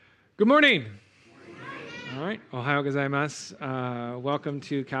Good morning. All right. Ohayou gozaimasu. Welcome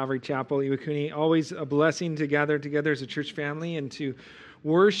to Calvary Chapel, Iwakuni. Always a blessing to gather together as a church family and to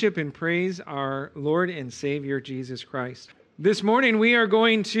worship and praise our Lord and Savior, Jesus Christ. This morning, we are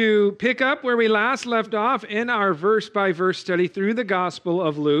going to pick up where we last left off in our verse-by-verse study through the Gospel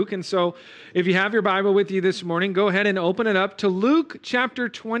of Luke. And so, if you have your Bible with you this morning, go ahead and open it up to Luke chapter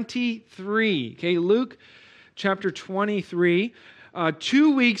 23. Okay, Luke chapter 23.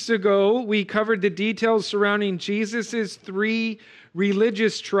 2 weeks ago, we covered the details surrounding Jesus' three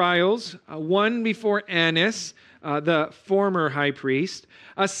religious trials, one before Annas, the former high priest,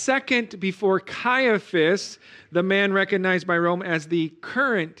 a second before Caiaphas, the man recognized by Rome as the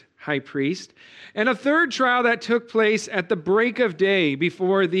current high priest, and a third trial that took place at the break of day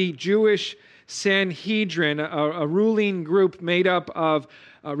before the Jewish Sanhedrin, a ruling group made up of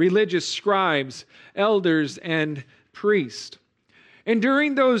religious scribes, elders, and priests. And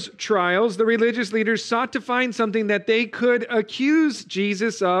during those trials, the religious leaders sought to find something that they could accuse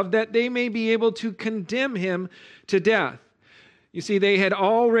Jesus of, that they may be able to condemn him to death. You see, they had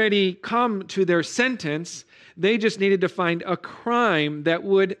already come to their sentence. They just needed to find a crime that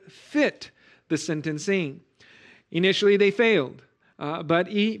would fit the sentencing. Initially, they failed.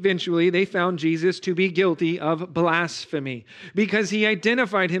 But eventually they found Jesus to be guilty of blasphemy because he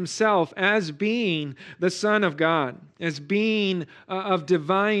identified himself as being the Son of God, as being of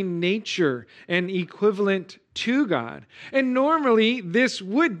divine nature and equivalent to God. And normally this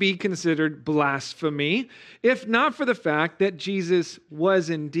would be considered blasphemy if not for the fact that Jesus was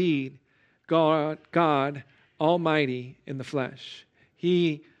indeed God Almighty in the flesh.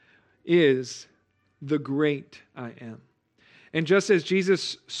 He is the great I am. And just as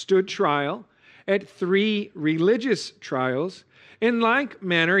Jesus stood trial at three religious trials, in like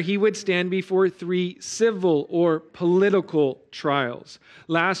manner, he would stand before three civil or political trials.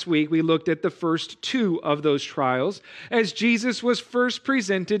 Last week, we looked at the first two of those trials as Jesus was first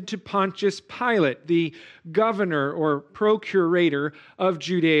presented to Pontius Pilate, the governor or procurator of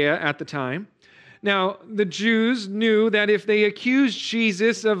Judea at the time. Now, the Jews knew that if they accused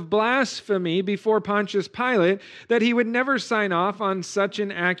Jesus of blasphemy before Pontius Pilate, that he would never sign off on such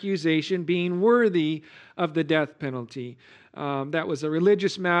an accusation being worthy of the death penalty. That was a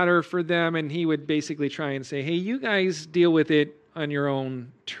religious matter for them, and he would basically try and say, hey, you guys deal with it on your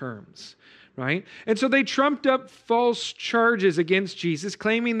own terms. Right? And so they trumped up false charges against Jesus,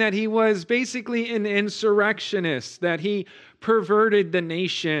 claiming that he was basically an insurrectionist, that he perverted the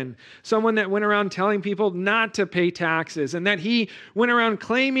nation, someone that went around telling people not to pay taxes, and that he went around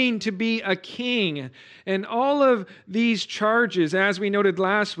claiming to be a king. And all of these charges, as we noted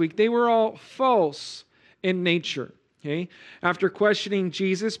last week, they were all false in nature. Okay? After questioning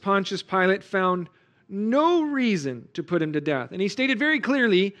Jesus, Pontius Pilate found no reason to put him to death. And he stated very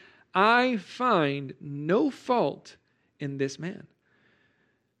clearly, I find no fault in this man.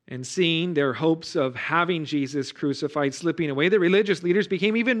 And seeing their hopes of having Jesus crucified slipping away, the religious leaders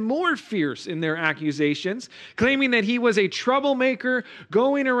became even more fierce in their accusations, claiming that he was a troublemaker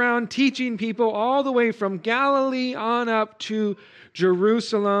going around teaching people all the way from Galilee on up to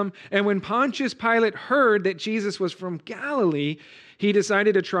Jerusalem. And when Pontius Pilate heard that Jesus was from Galilee, he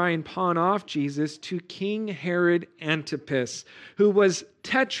decided to try and pawn off Jesus to King Herod Antipas, who was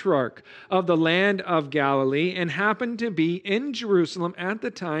tetrarch of the land of Galilee and happened to be in Jerusalem at the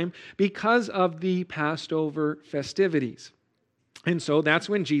time because of the Passover festivities. And so that's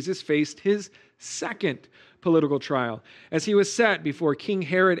when Jesus faced his second political trial, as he was set before King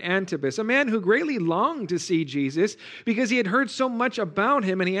Herod Antipas, a man who greatly longed to see Jesus because he had heard so much about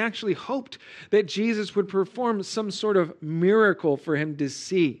him, and he actually hoped that Jesus would perform some sort of miracle for him to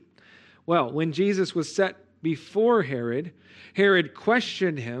see. Well, when Jesus was set before Herod, Herod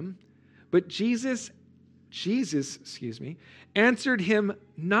questioned him, but Jesus answered him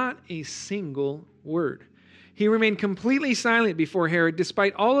not a single word. He remained completely silent before Herod,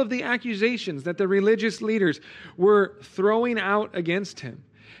 despite all of the accusations that the religious leaders were throwing out against him.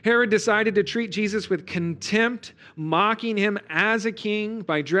 Herod decided to treat Jesus with contempt, mocking him as a king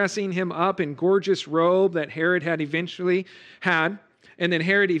by dressing him up in gorgeous robe that Herod had eventually had, and then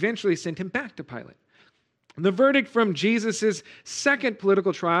Herod eventually sent him back to Pilate. The verdict from Jesus' second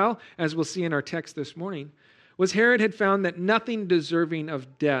political trial, as we'll see in our text this morning, was Herod had found that nothing deserving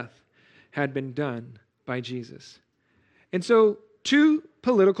of death had been done by Jesus. And so, two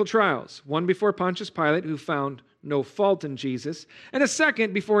political trials, one before Pontius Pilate, who found no fault in Jesus, and a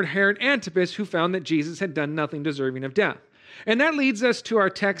second before Herod Antipas, who found that Jesus had done nothing deserving of death. And that leads us to our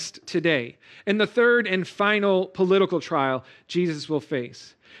text today, and the third and final political trial Jesus will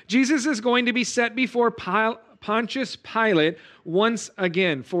face. Jesus is going to be set before Pontius Pilate once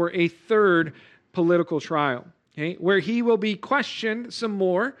again for a third political trial, okay, where he will be questioned some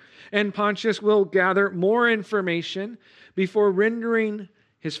more, and Pontius will gather more information before rendering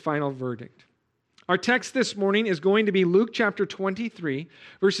his final verdict. Our text this morning is going to be Luke chapter 23,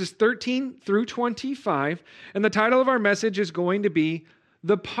 verses 13 through 25, and the title of our message is going to be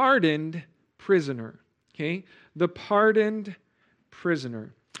The Pardoned Prisoner. Okay? The Pardoned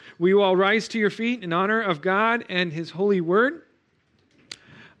Prisoner. Will you all rise to your feet in honor of God and His holy word?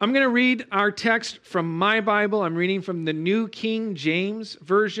 I'm going to read our text from my Bible. I'm reading from the New King James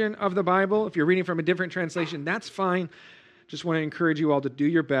Version of the Bible. If you're reading from a different translation, that's fine. Just want to encourage you all to do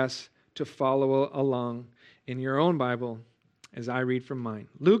your best to follow along in your own Bible as I read from mine.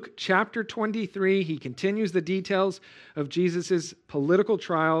 Luke chapter 23, he continues the details of Jesus' political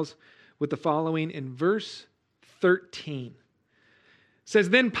trials with the following in verse 13. It says,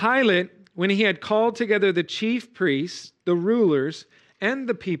 Then Pilate, when he had called together the chief priests, the rulers, and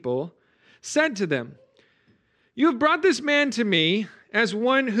the people, said to them, You have brought this man to me as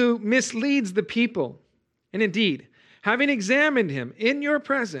one who misleads the people. And indeed, having examined him in your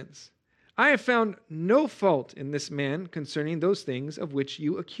presence, I have found no fault in this man concerning those things of which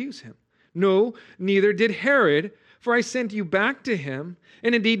you accuse him. No, neither did Herod, for I sent you back to him,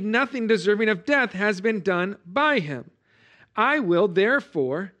 and indeed nothing deserving of death has been done by him. I will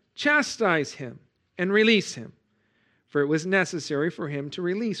therefore chastise him and release him, for it was necessary for him to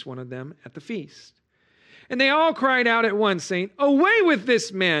release one of them at the feast. And they all cried out at once, saying, Away with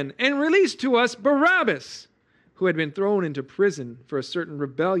this man, and release to us Barabbas, who had been thrown into prison for a certain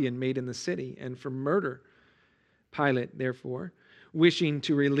rebellion made in the city and for murder. Pilate, therefore, wishing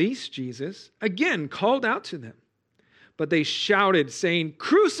to release Jesus, again called out to them. But they shouted, saying,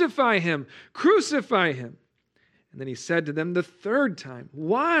 Crucify him! Crucify him! And then he said to them the third time,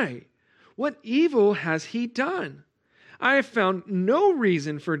 Why? What evil has he done? I have found no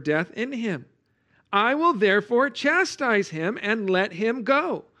reason for death in him. I will therefore chastise him and let him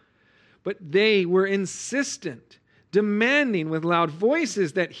go. But they were insistent, demanding with loud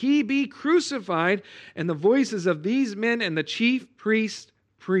voices that he be crucified, and the voices of these men and the chief priests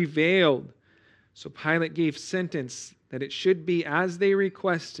prevailed. So Pilate gave sentence that it should be as they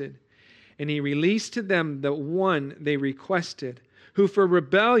requested, and he released to them the one they requested, who for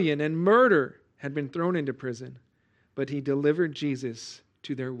rebellion and murder had been thrown into prison. But he delivered Jesus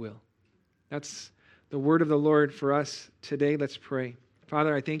to their will. That's the word of the Lord for us today. Let's pray.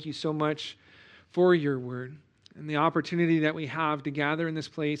 Father, I thank you so much for your word and the opportunity that we have to gather in this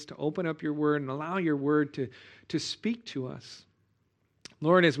place to open up your word and allow your word to speak to us.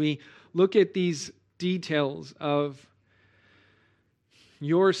 Lord, as we look at these details of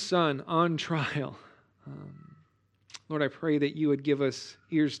your Son on trial, Lord, I pray that you would give us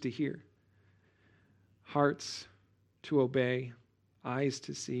ears to hear, hearts to obey, eyes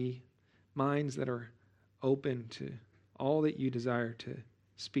to see, minds that are open to all that you desire to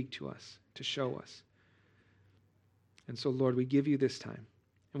speak to us, to show us. And so, Lord, we give you this time,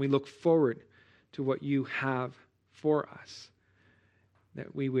 and we look forward to what you have for us,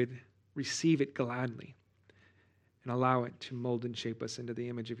 that we would receive it gladly and allow it to mold and shape us into the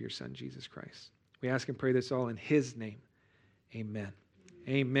image of your Son, Jesus Christ. We ask and pray this all in his name. Amen.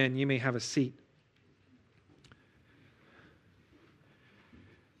 Amen. You may have a seat.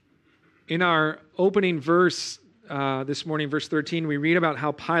 In our opening verse this morning, verse 13, we read about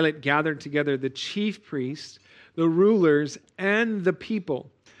how Pilate gathered together the chief priests, the rulers, and the people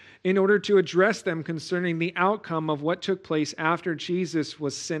in order to address them concerning the outcome of what took place after Jesus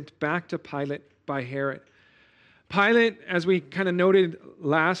was sent back to Pilate by Herod. Pilate, as we kind of noted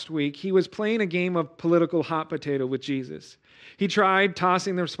last week, he was playing a game of political hot potato with Jesus. He tried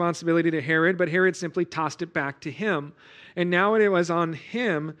tossing the responsibility to Herod, but Herod simply tossed it back to him. And now it was on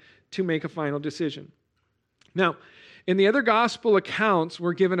him to make a final decision. Now, in the other gospel accounts,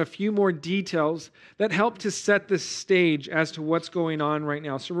 we're given a few more details that help to set the stage as to what's going on right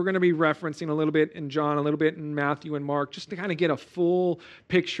now. So we're going to be referencing a little bit in John, a little bit in Matthew and Mark, just to kind of get a full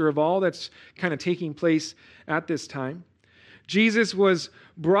picture of all that's kind of taking place at this time. Jesus was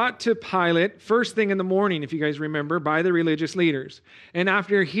brought to Pilate first thing in the morning, if you guys remember, by the religious leaders. And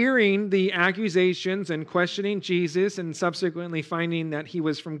after hearing the accusations and questioning Jesus and subsequently finding that he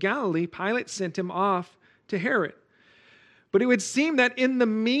was from Galilee, Pilate sent him off to Herod. But it would seem that in the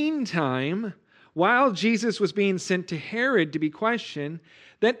meantime, while Jesus was being sent to Herod to be questioned,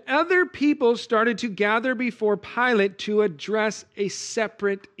 that other people started to gather before Pilate to address a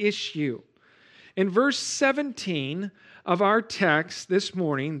separate issue. In verse 17 of our text this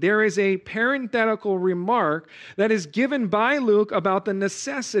morning, there is a parenthetical remark that is given by Luke about the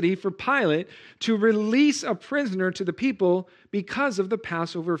necessity for Pilate to release a prisoner to the people because of the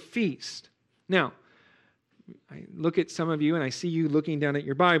Passover feast. Now, I look at some of you and I see you looking down at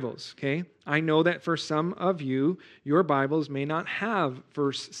your Bibles, okay? I know that for some of you, your Bibles may not have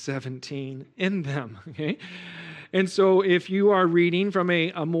verse 17 in them, okay? And so if you are reading from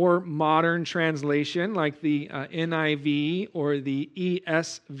a more modern translation like the NIV or the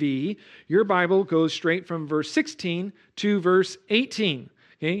ESV, your Bible goes straight from verse 16 to verse 18,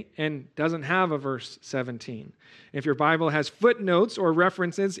 okay? And doesn't have a verse 17. If your Bible has footnotes or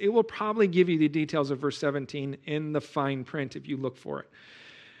references, it will probably give you the details of verse 17 in the fine print if you look for it.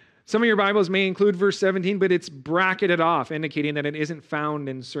 Some of your Bibles may include verse 17, but it's bracketed off, indicating that it isn't found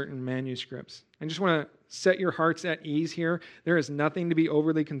in certain manuscripts. I just want to set your hearts at ease here. There is nothing to be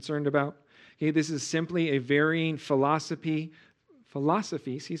overly concerned about. Okay, this is simply a varying philosophy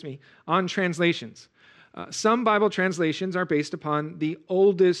on translations. Some Bible translations are based upon the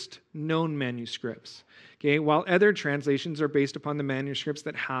oldest known manuscripts, okay, while other translations are based upon the manuscripts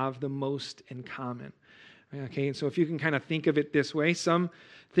that have the most in common. Okay, and so if you can kind of think of it this way, some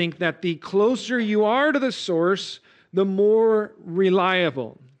think that the closer you are to the source, the more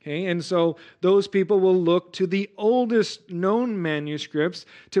reliable. Okay, and so those people will look to the oldest known manuscripts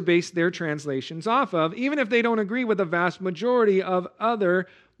to base their translations off of, even if they don't agree with the vast majority of other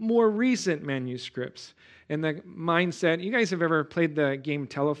more recent manuscripts. And the mindset, you guys have ever played the game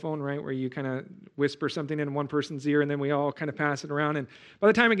Telephone, right? Where you kind of whisper something in one person's ear and then we all kind of pass it around. And by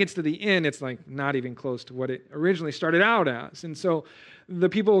the time it gets to the end, it's like not even close to what it originally started out as. And so the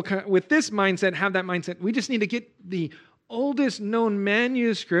people with this mindset have that mindset. We just need to get the oldest known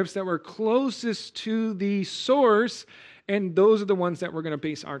manuscripts that were closest to the source, and those are the ones that we're going to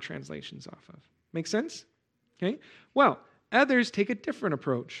base our translations off of. Make sense? Okay. Well, others take a different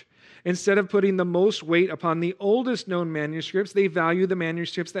approach. Instead of putting the most weight upon the oldest known manuscripts, they value the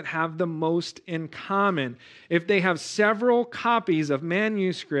manuscripts that have the most in common. If they have several copies of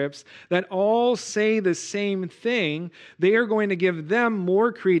manuscripts that all say the same thing, they are going to give them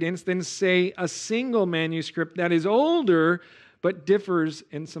more credence than, say, a single manuscript that is older but differs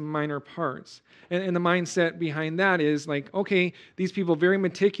in some minor parts. And the mindset behind that is like, okay, these people very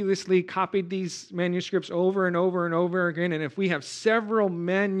meticulously copied these manuscripts over and over and over again, and if we have several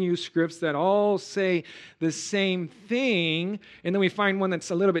manuscripts that all say the same thing, and then we find one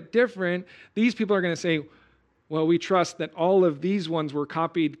that's a little bit different, these people are going to say, well, we trust that all of these ones were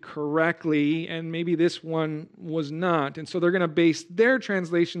copied correctly, and maybe this one was not. And so they're going to base their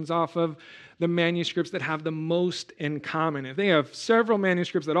translations off of the manuscripts that have the most in common. If they have several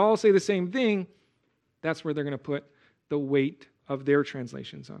manuscripts that all say the same thing, that's where they're going to put the weight of their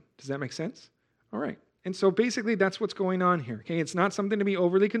translations on. Does that make sense? All right. And so basically that's what's going on here. Okay, it's not something to be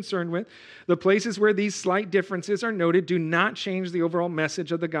overly concerned with. The places where these slight differences are noted do not change the overall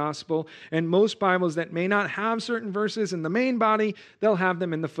message of the gospel. And most Bibles that may not have certain verses in the main body, they'll have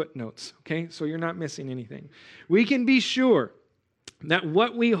them in the footnotes. Okay, so you're not missing anything. We can be sure that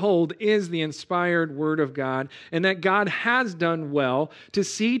what we hold is the inspired Word of God, and that God has done well to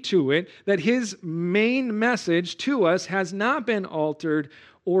see to it that His main message to us has not been altered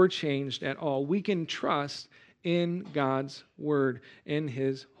or changed at all. We can trust in God's Word, in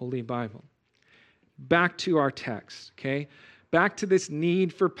His Holy Bible. Back to our text, okay? Back to this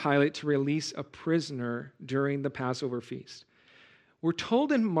need for Pilate to release a prisoner during the Passover feast. We're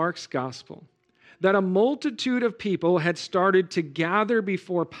told in Mark's Gospel that a multitude of people had started to gather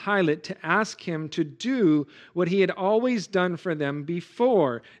before Pilate to ask him to do what he had always done for them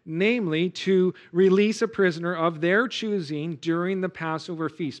before, namely to release a prisoner of their choosing during the Passover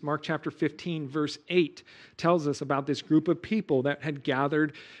feast. Mark chapter 15, verse 8 tells us about this group of people that had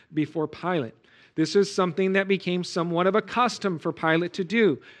gathered before Pilate. This is something that became somewhat of a custom for Pilate to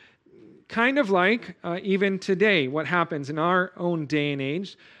do. Kind of like even today, what happens in our own day and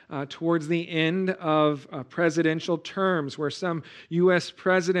age towards the end of presidential terms, where some U.S.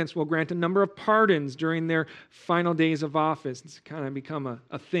 presidents will grant a number of pardons during their final days of office. It's kind of become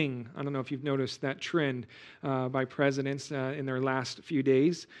a thing. I don't know if you've noticed that trend by presidents in their last few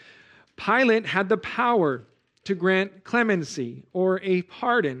days. Pilate had the power to grant clemency or a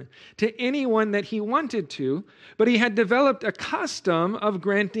pardon to anyone that he wanted to, but he had developed a custom of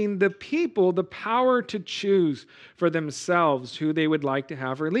granting the people the power to choose for themselves who they would like to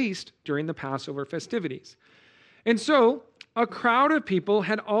have released during the Passover festivities. And so a crowd of people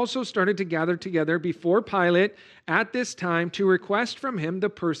had also started to gather together before Pilate at this time to request from him the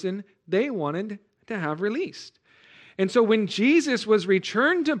person they wanted to have released. And so when Jesus was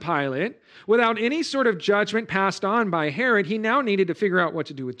returned to Pilate, without any sort of judgment passed on by Herod, he now needed to figure out what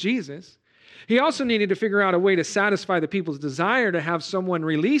to do with Jesus. He also needed to figure out a way to satisfy the people's desire to have someone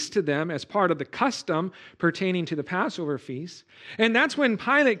released to them as part of the custom pertaining to the Passover feast. And that's when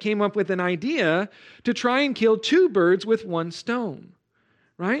Pilate came up with an idea to try and kill two birds with one stone.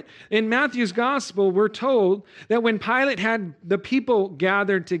 Right? In Matthew's gospel, we're told that when Pilate had the people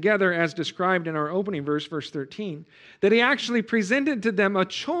gathered together as described in our opening verse 13, that he actually presented to them a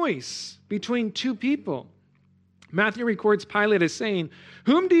choice between two people. Matthew records Pilate as saying,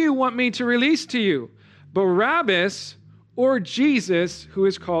 "Whom do you want me to release to you, Barabbas or Jesus, who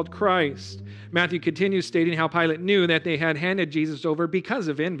is called Christ?" Matthew continues stating how Pilate knew that they had handed Jesus over because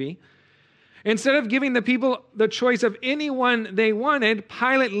of envy. Instead of giving the people the choice of anyone they wanted,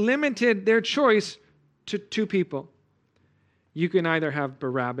 Pilate limited their choice to two people. You can either have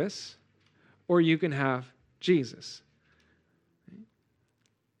Barabbas or you can have Jesus.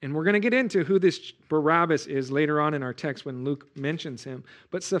 And we're going to get into who this Barabbas is later on in our text when Luke mentions him.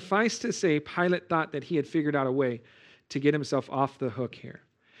 But suffice to say, Pilate thought that he had figured out a way to get himself off the hook here.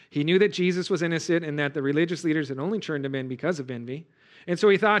 He knew that Jesus was innocent and that the religious leaders had only turned him in because of envy. And so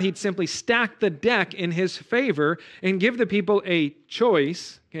he thought he'd simply stack the deck in his favor and give the people a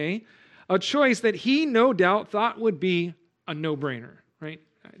choice, okay? A choice that he no doubt thought would be a no-brainer, right?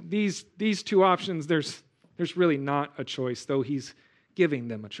 These two options, there's really not a choice, though he's giving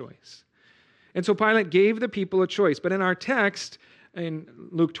them a choice. And so Pilate gave the people a choice. But in our text, in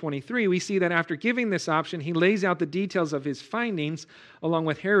Luke 23, we see that after giving this option, he lays out the details of his findings along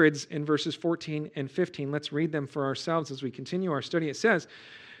with Herod's in verses 14 and 15. Let's read them for ourselves as we continue our study. It says,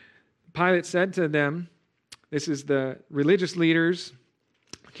 Pilate said to them, this is the religious leaders,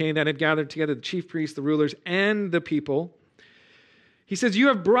 okay, that had gathered together, the chief priests, the rulers, and the people. He says, "You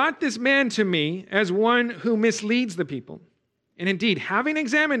have brought this man to me as one who misleads the people. And indeed, having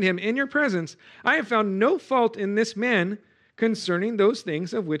examined him in your presence, I have found no fault in this man concerning those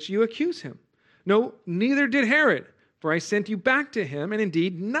things of which you accuse him. No, neither did Herod, for I sent you back to him, and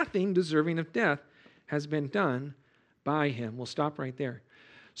indeed nothing deserving of death has been done by him." We'll stop right there.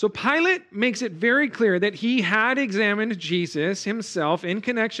 So Pilate makes it very clear that he had examined Jesus himself in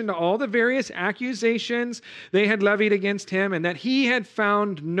connection to all the various accusations they had levied against him, and that he had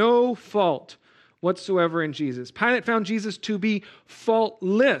found no fault whatsoever in Jesus. Pilate found Jesus to be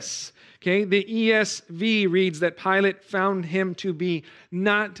faultless. Okay, the ESV reads that Pilate found him to be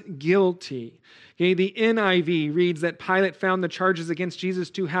not guilty. Okay, the NIV reads that Pilate found the charges against Jesus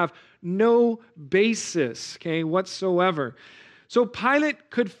to have no basis, okay, whatsoever. So Pilate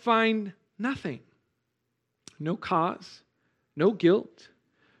could find nothing. No cause, no guilt,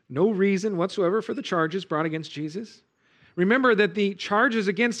 no reason whatsoever for the charges brought against Jesus. Remember that the charges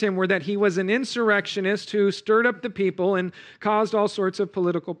against him were that he was an insurrectionist who stirred up the people and caused all sorts of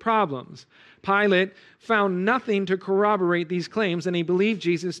political problems. Pilate found nothing to corroborate these claims, and he believed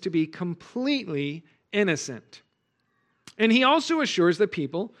Jesus to be completely innocent. And he also assures the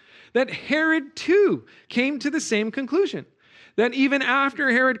people that Herod too came to the same conclusion, that even after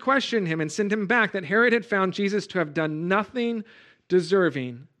Herod questioned him and sent him back, that Herod had found Jesus to have done nothing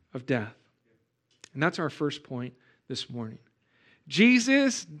deserving of death. And that's our first point this morning.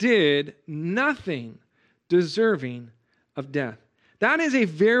 Jesus did nothing deserving of death. That is a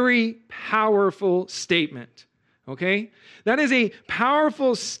very powerful statement, okay? That is a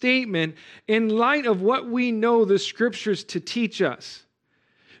powerful statement in light of what we know the Scriptures to teach us.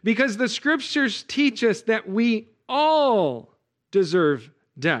 Because the Scriptures teach us that we all deserve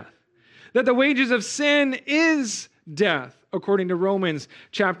death. That the wages of sin is death, according to Romans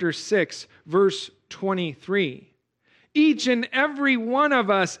chapter 6, verse 23. Each and every one of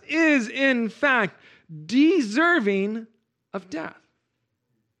us is, in fact, deserving of death.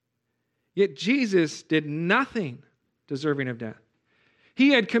 Yet Jesus did nothing deserving of death. He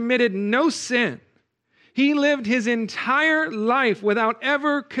had committed no sin. He lived his entire life without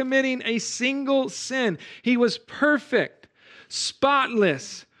ever committing a single sin. He was perfect,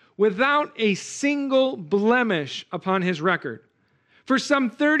 spotless, without a single blemish upon his record. For some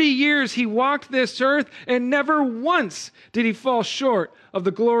 30 years, he walked this earth, and never once did he fall short of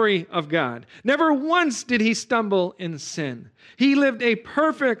the glory of God. Never once did he stumble in sin. He lived a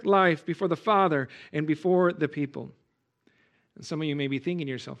perfect life before the Father and before the people. And some of you may be thinking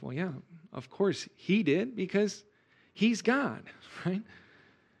to yourself, well, yeah, of course he did, because he's God, right?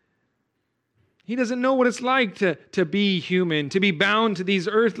 He doesn't know what it's like to be human, to be bound to these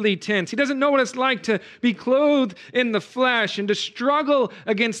earthly tents. He doesn't know what it's like to be clothed in the flesh and to struggle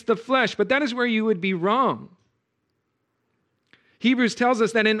against the flesh. But that is where you would be wrong. Hebrews tells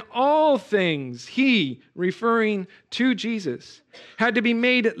us that in all things, he, referring to Jesus, had to be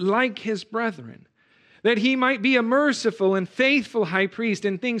made like his brethren, that he might be a merciful and faithful high priest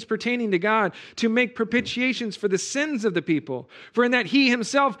in things pertaining to God, to make propitiations for the sins of the people. For in that he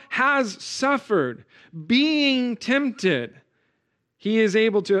himself has suffered, being tempted, he is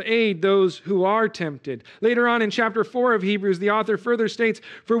able to aid those who are tempted. Later on in chapter 4 of Hebrews, the author further states,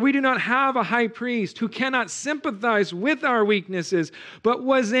 "For we do not have a high priest who cannot sympathize with our weaknesses, but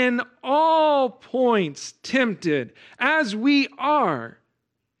was in all points tempted, as we are,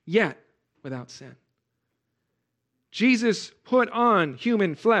 yet without sin." Jesus put on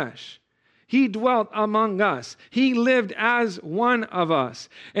human flesh. He dwelt among us. He lived as one of us.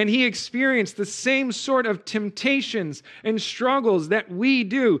 And he experienced the same sort of temptations and struggles that we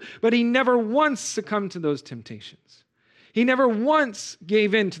do. But he never once succumbed to those temptations. He never once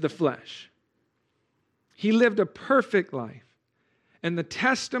gave in to the flesh. He lived a perfect life. And the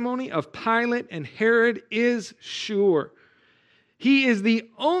testimony of Pilate and Herod is sure. He is the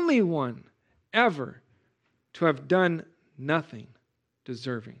only one ever to have done nothing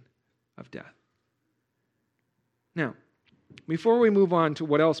deserving of death. Now, before we move on to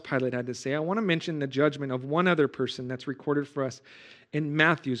what else Pilate had to say, I want to mention the judgment of one other person that's recorded for us in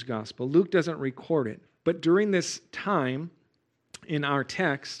Matthew's gospel. Luke doesn't record it, but during this time in our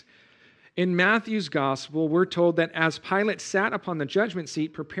text, in Matthew's gospel, we're told that as Pilate sat upon the judgment seat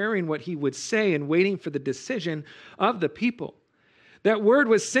preparing what he would say and waiting for the decision of the people, that word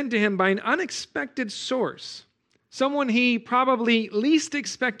was sent to him by an unexpected source, someone he probably least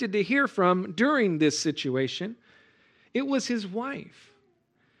expected to hear from during this situation. It was his wife,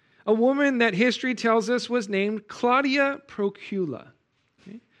 a woman that history tells us was named Claudia Procula.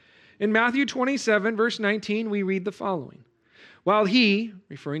 Okay? In Matthew 27, verse 19, we read the following. While he,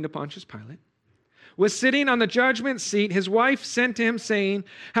 referring to Pontius Pilate, was sitting on the judgment seat, his wife sent to him saying,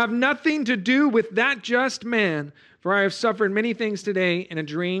 "Have nothing to do with that just man, for I have suffered many things today in a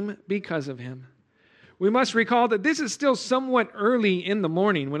dream because of him." We must recall that this is still somewhat early in the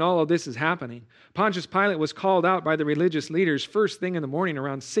morning when all of this is happening. Pontius Pilate was called out by the religious leaders first thing in the morning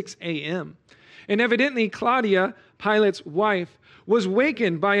around 6 a.m. And evidently Claudia, Pilate's wife, was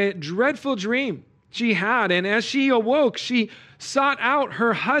wakened by a dreadful dream she had. And as she awoke, she sought out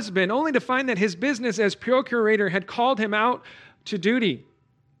her husband, only to find that his business as procurator had called him out to duty.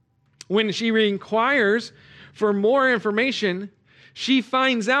 When she inquires for more information, she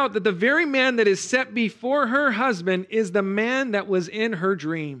finds out that the very man that is set before her husband is the man that was in her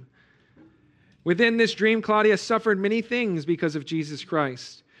dream. Within this dream, Claudia suffered many things because of Jesus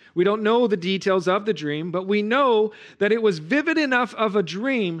Christ. We don't know the details of the dream, but we know that it was vivid enough of a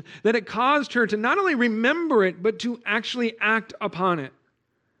dream that it caused her to not only remember it, but to actually act upon it.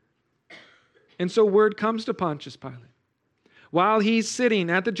 And so word comes to Pontius Pilate, while he's sitting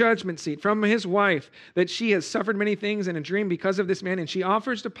at the judgment seat, from his wife, that she has suffered many things in a dream because of this man, and she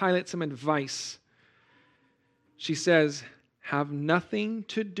offers to Pilate some advice. She says, "Have nothing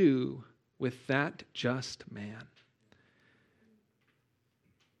to do with that just man."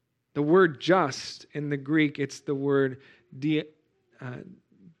 The word just in the Greek, it's the word dikaios,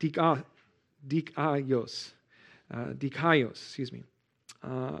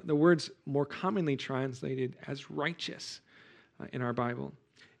 the word's more commonly translated as righteous in our Bible.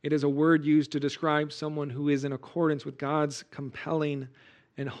 It is a word used to describe someone who is in accordance with God's compelling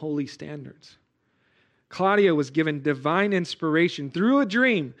and holy standards. Claudia was given divine inspiration through a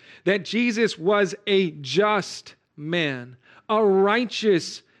dream that Jesus was a just man, a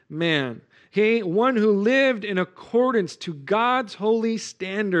righteous man, one who lived in accordance to God's holy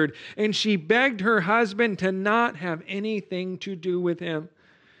standard, and she begged her husband to not have anything to do with him.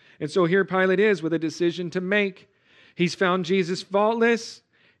 And so here Pilate is with a decision to make. He's found Jesus faultless.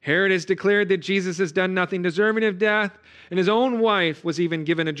 Herod has declared that Jesus has done nothing deserving of death. And his own wife was even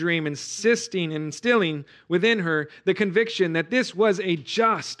given a dream, insisting and instilling within her the conviction that this was a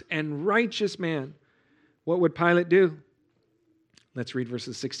just and righteous man. What would Pilate do? Let's read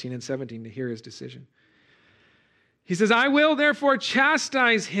verses 16 and 17 to hear his decision. He says, "I will therefore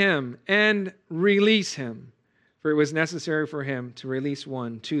chastise him and release him, for it was necessary for him to release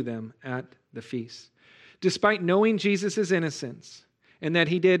one to them at the feast." Despite knowing Jesus' innocence and that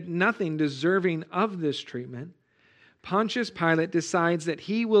he did nothing deserving of this treatment, Pontius Pilate decides that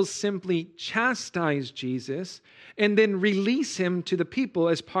he will simply chastise Jesus and then release him to the people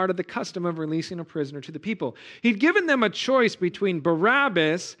as part of the custom of releasing a prisoner to the people. He'd given them a choice between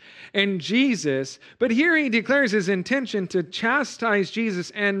Barabbas and Jesus, but here he declares his intention to chastise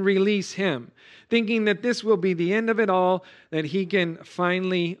Jesus and release him, thinking that this will be the end of it all, that he can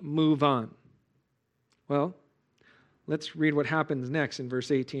finally move on. Well, Let's read what happens next in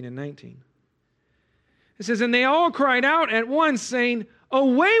verse 18 and 19. It says, "And they all cried out at once, saying,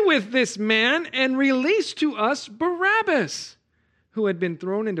 'Away with this man, and release to us Barabbas, who had been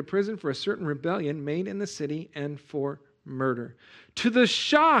thrown into prison for a certain rebellion made in the city and for murder.' To the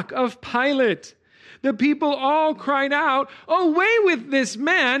shock of Pilate, the people all cried out, 'Away with this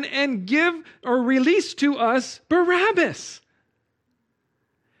man, and give or release to us Barabbas.'"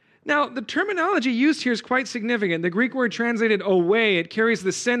 Now, the terminology used here is quite significant. The Greek word translated away, it carries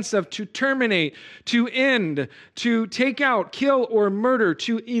the sense of to terminate, to end, to take out, kill, or murder,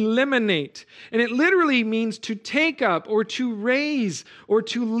 to eliminate. And it literally means to take up or to raise or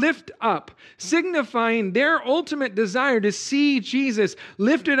to lift up, signifying their ultimate desire to see Jesus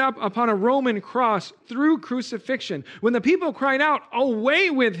lifted up upon a Roman cross through crucifixion. When the people cried out, "Away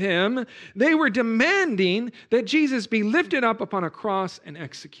with him," they were demanding that Jesus be lifted up upon a cross and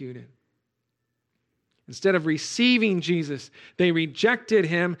executed. Instead of receiving Jesus, they rejected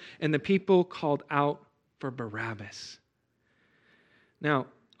him, and the people called out for Barabbas. Now,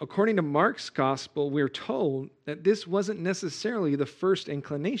 according to Mark's gospel, we're told that this wasn't necessarily the first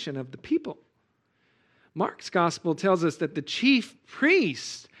inclination of the people. Mark's gospel tells us that the chief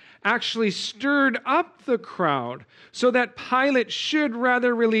priests actually stirred up the crowd so that Pilate should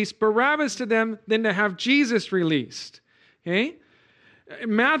rather release Barabbas to them than to have Jesus released. Okay?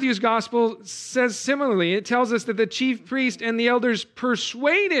 Matthew's gospel says similarly. It tells us that the chief priest and the elders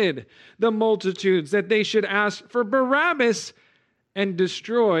persuaded the multitudes that they should ask for Barabbas and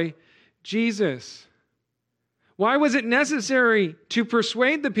destroy Jesus. Why was it necessary to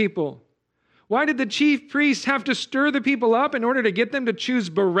persuade the people? Why did the chief priests have to stir the people up in order to get them to choose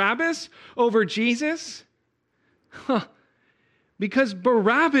Barabbas over Jesus? Because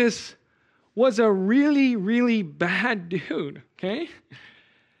Barabbas was a really, really bad dude, okay?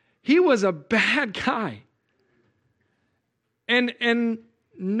 He was a bad guy. And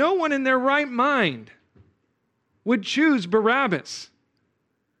no one in their right mind would choose Barabbas.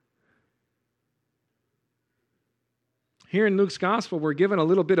 Here in Luke's gospel, we're given a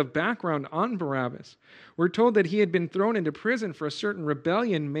little bit of background on Barabbas. We're told that he had been thrown into prison for a certain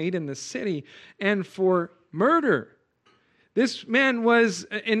rebellion made in the city and for murder. This man was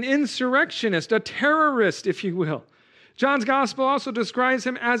an insurrectionist, a terrorist, if you will. John's gospel also describes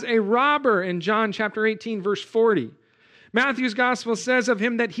him as a robber in John chapter 18, verse 40. Matthew's gospel says of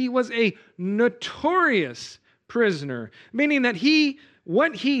him that he was a notorious prisoner, meaning that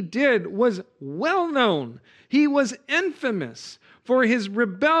what he did was well known. He was infamous for his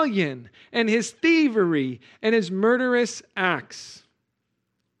rebellion and his thievery and his murderous acts.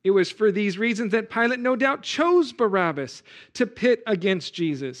 It was for these reasons that Pilate no doubt chose Barabbas to pit against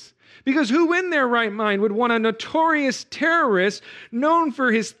Jesus. Because who in their right mind would want a notorious terrorist known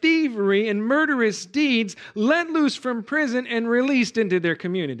for his thievery and murderous deeds let loose from prison and released into their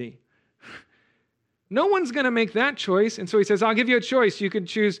community? No one's going to make that choice. And so he says, I'll give you a choice. You can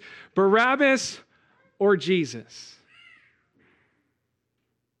choose Barabbas or Jesus.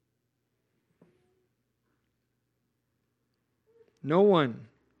 No one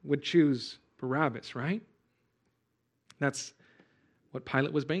would choose Barabbas, right? That's what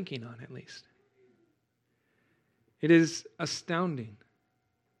Pilate was banking on, at least. It is astounding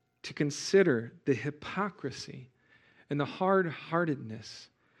to consider the hypocrisy and the hard-heartedness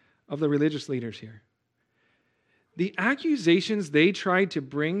of the religious leaders here. The accusations they tried to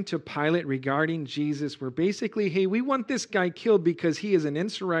bring to Pilate regarding Jesus were basically, hey, we want this guy killed because he is an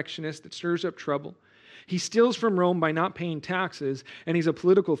insurrectionist that stirs up trouble. He steals from Rome by not paying taxes, and he's a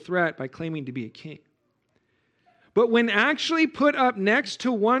political threat by claiming to be a king. But when actually put up next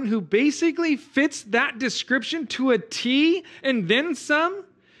to one who basically fits that description to a T and then some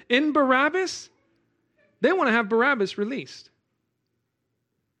in Barabbas, they want to have Barabbas released.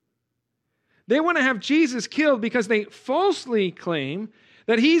 They want to have Jesus killed because they falsely claim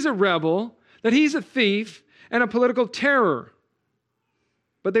that he's a rebel, that he's a thief, and a political terror.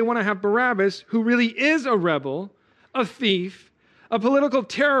 But they want to have Barabbas, who really is a rebel, a thief, a political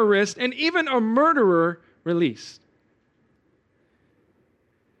terrorist, and even a murderer, released.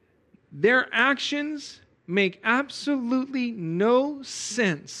 Their actions make absolutely no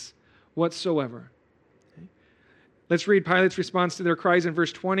sense whatsoever. Okay. Let's read Pilate's response to their cries in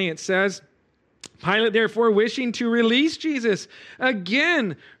verse 20. It says, Pilate, therefore, wishing to release Jesus,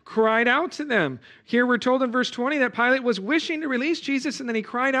 again cried out to them. Here we're told in verse 20 that Pilate was wishing to release Jesus, and then he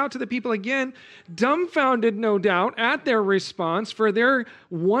cried out to the people again, dumbfounded, no doubt, at their response for their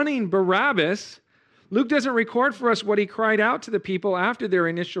wanting Barabbas. Luke doesn't record for us what he cried out to the people after their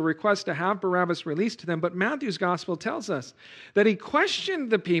initial request to have Barabbas released to them, but Matthew's gospel tells us that he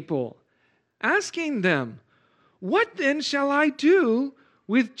questioned the people, asking them, What then shall I do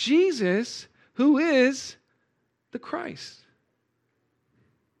with Jesus, who is the Christ?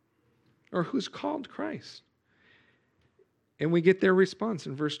 Or who's called Christ? And we get their response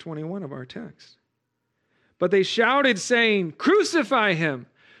in verse 21 of our text. But they shouted, saying, "Crucify him!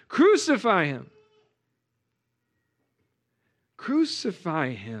 Crucify him! Crucify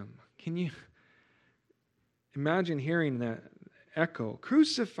him!" Can you imagine hearing that echo?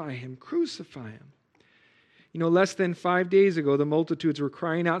 Crucify him! Crucify him! You know, less than 5 days ago, the multitudes were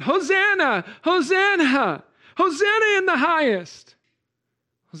crying out, "Hosanna! Hosanna! Hosanna in the highest!"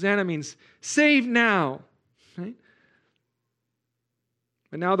 Hosanna means save now. Right?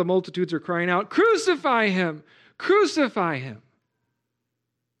 But now the multitudes are crying out, "Crucify him! Crucify him!"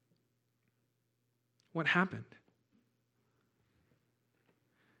 What happened?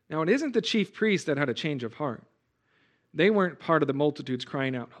 Now, it isn't the chief priests that had a change of heart. They weren't part of the multitudes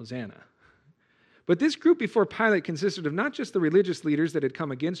crying out, "Hosanna." But this group before Pilate consisted of not just the religious leaders that had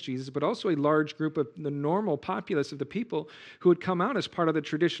come against Jesus, but also a large group of the normal populace of the people who had come out as part of the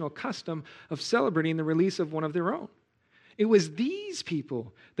traditional custom of celebrating the release of one of their own. It was these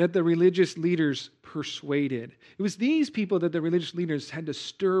people that the religious leaders persuaded. It was these people that the religious leaders had to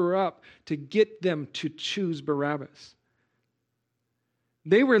stir up to get them to choose Barabbas.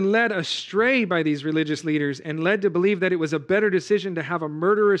 They were led astray by these religious leaders and led to believe that it was a better decision to have a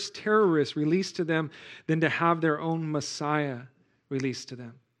murderous terrorist released to them than to have their own Messiah released to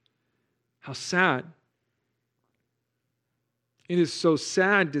them. How sad. It is so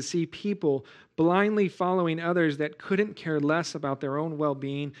sad to see people blindly following others that couldn't care less about their own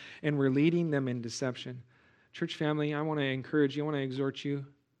well-being and were leading them in deception. Church family, I want to encourage you, I want to exhort you,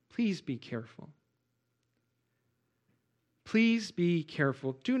 please be careful. Please be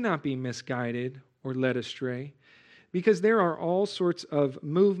careful. Do not be misguided or led astray, because there are all sorts of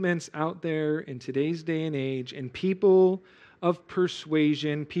movements out there in today's day and age, and people of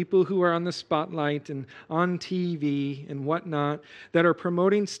persuasion, people who are on the spotlight and on TV and whatnot, that are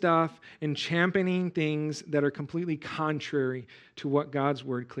promoting stuff and championing things that are completely contrary to what God's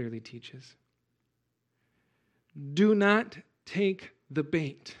word clearly teaches. Do not take the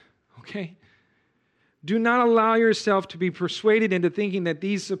bait, okay? Do not allow yourself to be persuaded into thinking that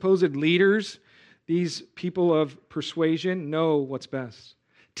these supposed leaders, these people of persuasion, know what's best.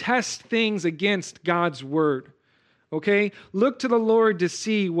 Test things against God's word, okay? Look to the Lord to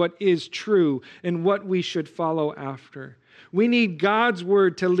see what is true and what we should follow after. We need God's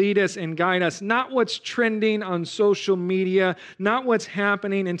word to lead us and guide us, not what's trending on social media, not what's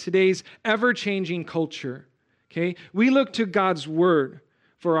happening in today's ever-changing culture, okay? We look to God's word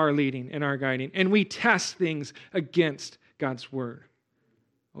for our leading and our guiding. And we test things against God's word.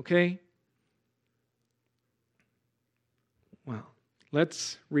 Okay? Well,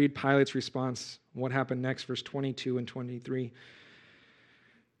 let's read Pilate's response. What happened next, verse 22 and 23.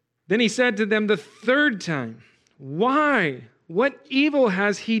 Then he said to them the third time, "Why? What evil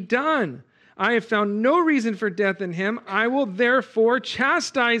has he done? I have found no reason for death in him. I will therefore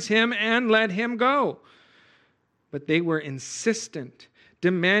chastise him and let him go." But they were insistent,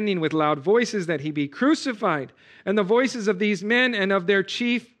 demanding with loud voices that he be crucified. And the voices of these men and of the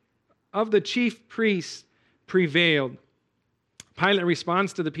chief priests prevailed. Pilate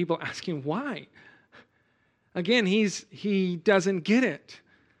responds to the people asking why. Again, he doesn't get it.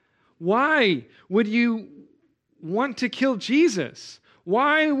 Why would you want to kill Jesus?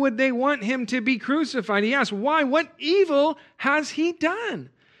 Why would they want him to be crucified? He asks, why? What evil has he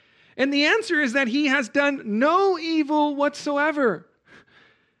done? And the answer is that he has done no evil whatsoever.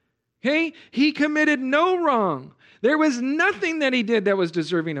 Okay? He committed no wrong. There was nothing that he did that was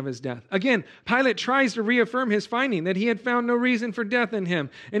deserving of his death. Again, Pilate tries to reaffirm his finding that he had found no reason for death in him,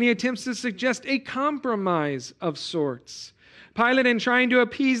 and he attempts to suggest a compromise of sorts. Pilate, in trying to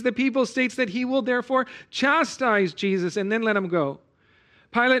appease the people, states that he will therefore chastise Jesus and then let him go.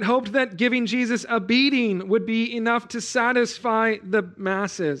 Pilate hoped that giving Jesus a beating would be enough to satisfy the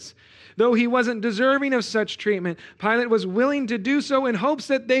masses. Though he wasn't deserving of such treatment, Pilate was willing to do so in hopes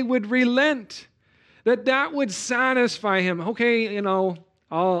that they would relent, that would satisfy him. Okay,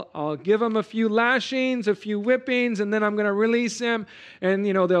 I'll give him a few lashings, a few whippings, and then I'm going to release him. And,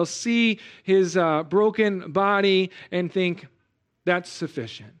 they'll see his broken body and think that's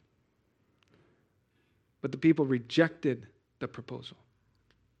sufficient. But the people rejected the proposal.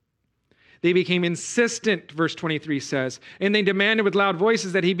 They became insistent, verse 23 says, and they demanded with loud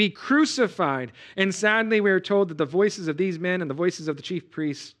voices that he be crucified. And sadly, we are told that the voices of these men and the voices of the chief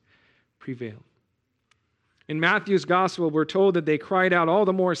priests prevailed. In Matthew's gospel, we're told that they cried out all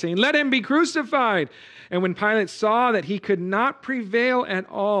the more, saying, "Let him be crucified." And when Pilate saw that he could not prevail at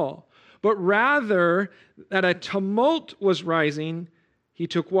all, but rather that a tumult was rising, he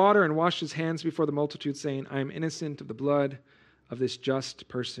took water and washed his hands before the multitude, saying, I am innocent of the blood of this just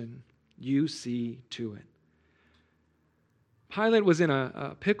person. You see to it. Pilate was in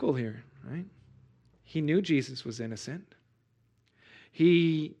a pickle here, right? He knew Jesus was innocent.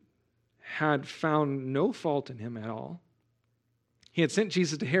 He had found no fault in him at all. He had sent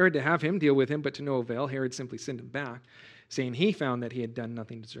Jesus to Herod to have him deal with him, but to no avail. Herod simply sent him back, saying he found that he had done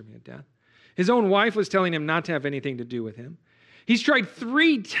nothing deserving of death. His own wife was telling him not to have anything to do with him. He's tried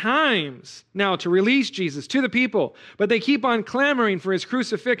 3 times now to release Jesus to the people, but they keep on clamoring for his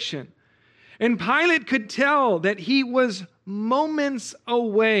crucifixion. And Pilate could tell that he was moments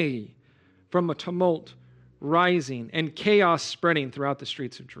away from a tumult rising and chaos spreading throughout the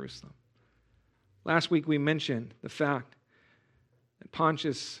streets of Jerusalem. Last week we mentioned the fact that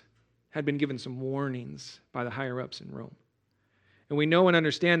Pontius had been given some warnings by the higher-ups in Rome. And we know and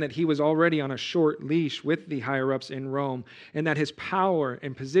understand that he was already on a short leash with the higher-ups in Rome, and that his power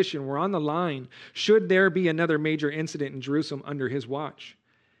and position were on the line should there be another major incident in Jerusalem under his watch.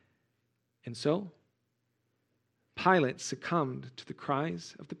 And so, Pilate succumbed to the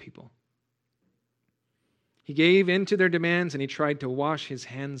cries of the people. He gave in to their demands, and he tried to wash his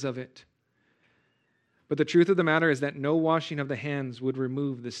hands of it. But the truth of the matter is that no washing of the hands would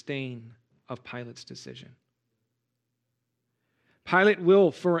remove the stain of Pilate's decision. Pilate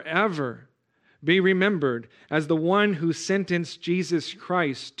will forever be remembered as the one who sentenced Jesus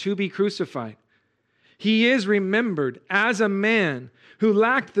Christ to be crucified. He is remembered as a man who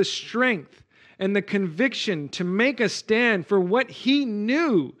lacked the strength and the conviction to make a stand for what he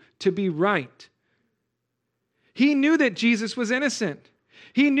knew to be right. He knew that Jesus was innocent.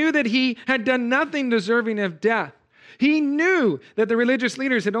 He knew that he had done nothing deserving of death. He knew that the religious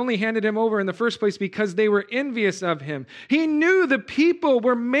leaders had only handed him over in the first place because they were envious of him. He knew the people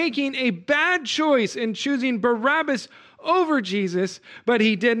were making a bad choice in choosing Barabbas over Jesus, but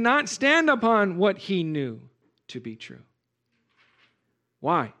he did not stand upon what he knew to be true.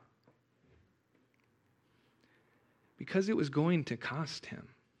 Why? Because it was going to cost him.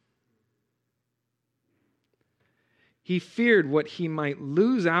 He feared what he might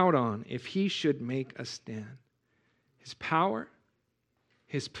lose out on if he should make a stand. His power,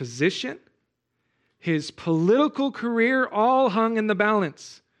 his position, his political career all hung in the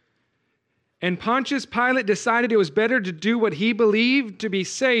balance. And Pontius Pilate decided it was better to do what he believed to be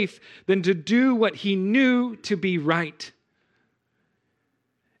safe than to do what he knew to be right.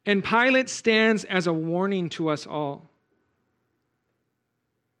 And Pilate stands as a warning to us all.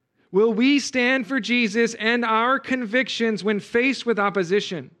 Will we stand for Jesus and our convictions when faced with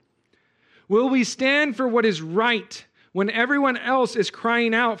opposition? Will we stand for what is right when everyone else is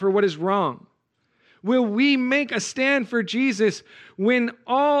crying out for what is wrong? Will we make a stand for Jesus when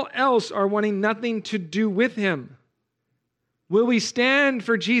all else are wanting nothing to do with him? Will we stand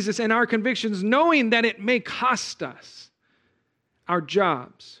for Jesus and our convictions knowing that it may cost us our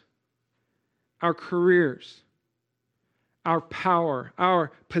jobs, our careers, our power,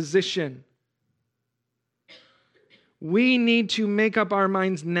 our position? We need to make up our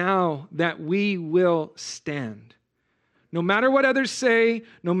minds now that we will stand. No matter what others say,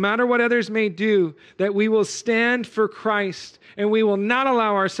 no matter what others may do, that we will stand for Christ and we will not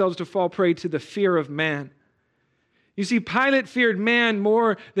allow ourselves to fall prey to the fear of man. You see, Pilate feared man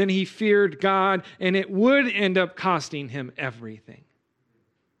more than he feared God, and it would end up costing him everything.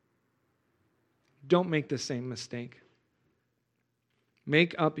 Don't make the same mistake.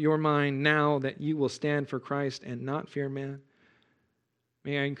 Make up your mind now that you will stand for Christ and not fear man.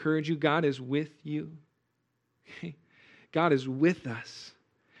 May I encourage you, God is with you. God is with us,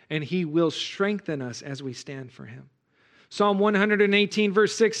 and he will strengthen us as we stand for him. Psalm 118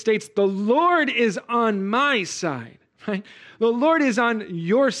 verse 6 states, the Lord is on my side. Right? The Lord is on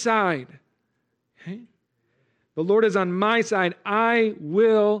your side. Okay? The Lord is on my side. I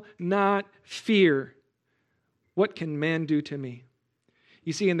will not fear. What can man do to me?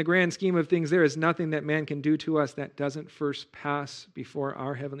 You see, in the grand scheme of things, there is nothing that man can do to us that doesn't first pass before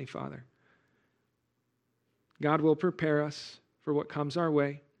our Heavenly Father. God will prepare us for what comes our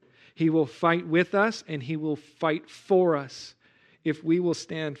way. He will fight with us, and he will fight for us if we will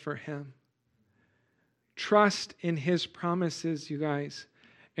stand for him. Trust in his promises, you guys,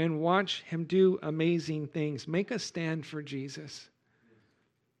 and watch him do amazing things. Make a stand for Jesus.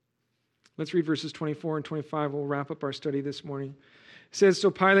 Let's read verses 24 and 25. We'll wrap up our study this morning. It says,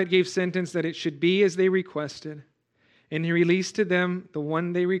 so Pilate gave sentence that it should be as they requested, and he released to them the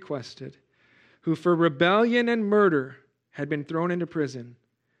one they requested, who for rebellion and murder had been thrown into prison,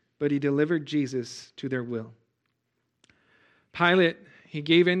 but he delivered Jesus to their will. Pilate, He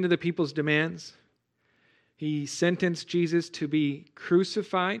gave in to the people's demands. He sentenced Jesus to be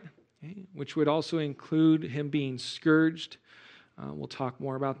crucified, which would also include him being scourged. We'll talk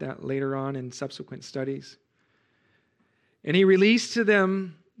more about that later on in subsequent studies. And he released to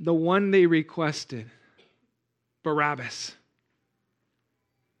them the one they requested, Barabbas.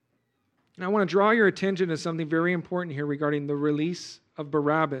 And I want to draw your attention to something very important here regarding the release of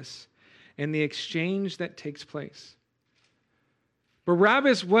Barabbas and the exchange that takes place.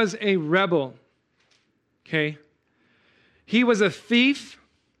 Barabbas was a rebel, okay? He was a thief,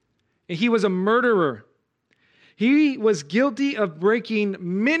 and he was a murderer. He was guilty of breaking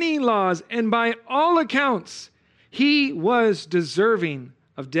many laws, and by all accounts, he was deserving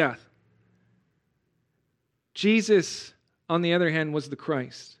of death. Jesus, on the other hand, was the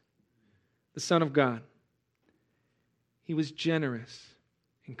Christ, the Son of God. He was generous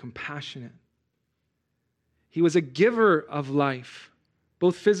and compassionate. He was a giver of life,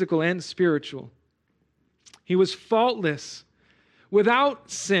 both physical and spiritual. He was faultless,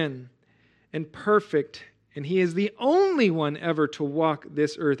 without sin, and perfect. And he is the only one ever to walk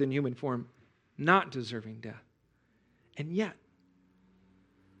this earth in human form, not deserving death. And yet,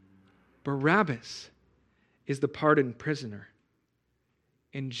 Barabbas is the pardoned prisoner,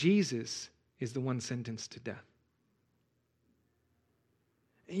 and Jesus is the one sentenced to death.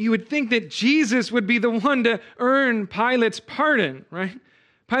 You would think that Jesus would be the one to earn Pilate's pardon, right?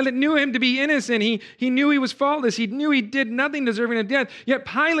 Pilate knew him to be innocent. He knew he was faultless. He knew he did nothing deserving of death. Yet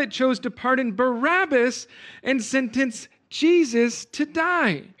Pilate chose to pardon Barabbas and sentence Jesus to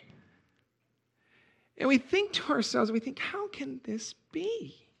die. And we think to ourselves, how can this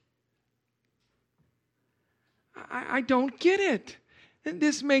be? I don't get it. And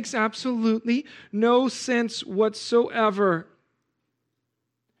this makes absolutely no sense whatsoever.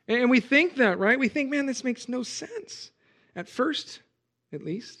 And we think that, right? We think, man, this makes no sense. At first, at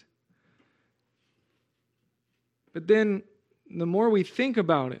least. But then, the more we think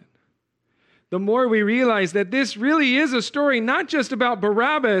about it, the more we realize that this really is a story not just about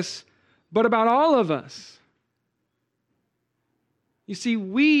Barabbas, but about all of us. You see,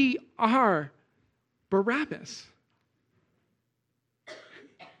 we are Barabbas.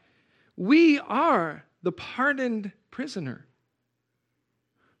 We are the pardoned prisoner.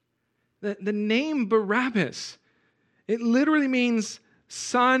 The name Barabbas, it literally means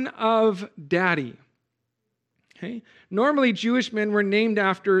son of daddy. Okay? Normally, Jewish men were named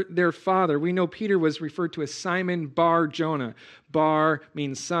after their father. We know Peter was referred to as Simon Bar Jonah. Bar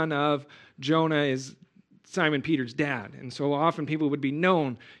means son of. Jonah is Simon Peter's dad. And so often people would be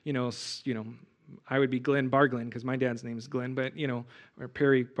known, I would be Glenn Bar Glenn because my dad's name is Glenn, but, or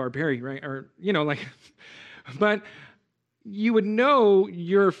Perry Bar Perry, right? Or, but you would know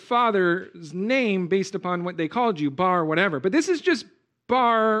your father's name based upon what they called you, Bar whatever. But this is just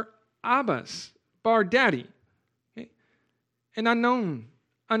Bar Abbas, Bar Daddy, okay? An unknown,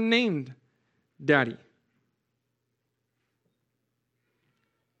 unnamed daddy.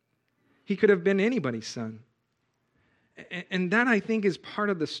 He could have been anybody's son. And that, I think, is part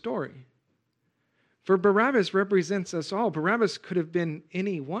of the story. For Barabbas represents us all. Barabbas could have been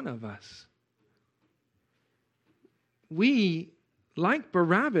any one of us. We, like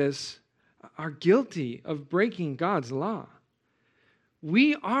Barabbas, are guilty of breaking God's law.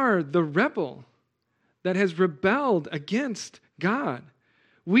 We are the rebel that has rebelled against God.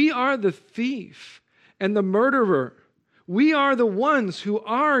 We are the thief and the murderer. We are the ones who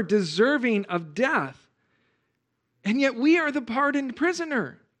are deserving of death. And yet we are the pardoned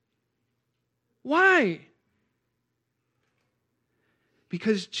prisoner. Why?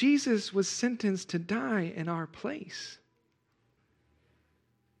 Because Jesus was sentenced to die in our place.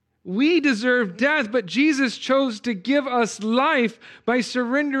 We deserve death, but Jesus chose to give us life by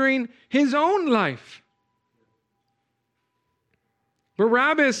surrendering his own life.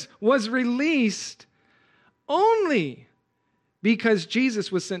 Barabbas was released only because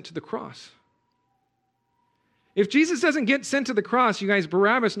Jesus was sent to the cross. If Jesus doesn't get sent to the cross, you guys,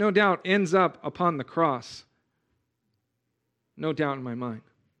 Barabbas no doubt ends up upon the cross. No doubt in my mind.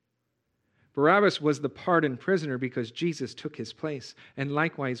 Barabbas was the pardoned prisoner because Jesus took his place. And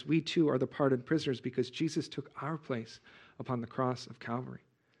likewise, we too are the pardoned prisoners because Jesus took our place upon the cross of Calvary.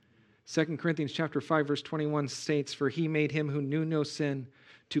 2 Corinthians chapter 5, verse 21 states, "For he made him who knew no sin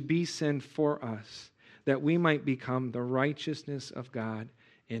to be sin for us, that we might become the righteousness of God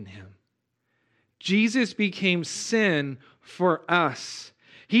in him." Jesus became sin for us.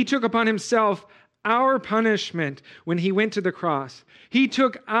 He took upon himself our punishment when he went to the cross. He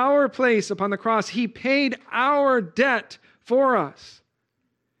took our place upon the cross. He paid our debt for us.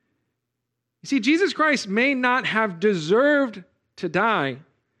 You see, Jesus Christ may not have deserved to die,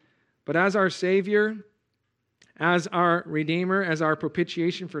 but as our Savior, as our Redeemer, as our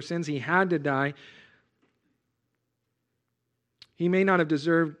propitiation for sins, he had to die. He may not have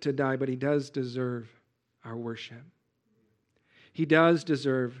deserved to die, but he does deserve our worship. He does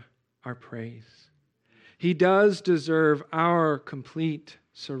deserve our praise. He does deserve our complete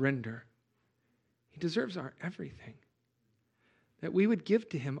surrender. He deserves our everything. That we would give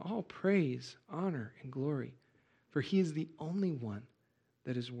to him all praise, honor, and glory, for he is the only one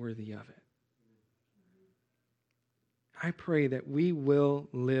that is worthy of it. I pray that we will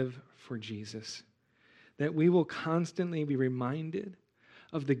live for Jesus, that we will constantly be reminded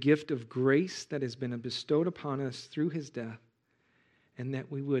of the gift of grace that has been bestowed upon us through his death, and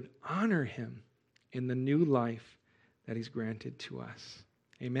that we would honor him in the new life that he's granted to us.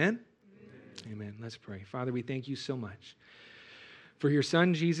 Amen? Amen. Let's pray. Father, we thank you so much for your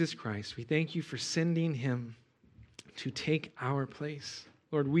Son, Jesus Christ. We thank you for sending him to take our place.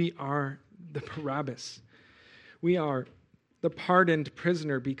 Lord, we are the Barabbas. We are the pardoned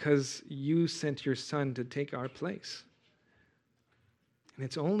prisoner because you sent your Son to take our place. And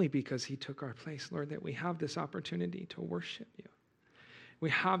it's only because he took our place, Lord, that we have this opportunity to worship you. We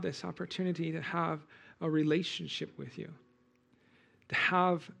have this opportunity to have a relationship with you, to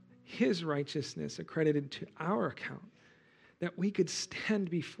have his righteousness accredited to our account, that we could stand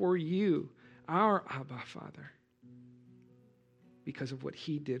before you, our Abba Father, because of what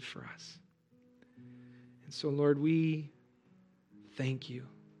he did for us. And so, Lord, we thank you.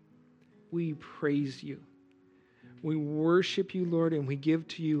 We praise you. We worship you, Lord, and we give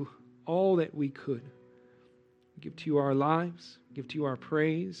to you all that we could. We give to you our lives. We give to you our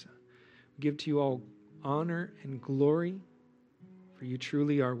praise. We give to you all honor and glory, for you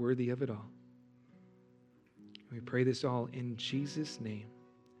truly are worthy of it all. We pray this all in Jesus' name.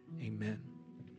 Amen.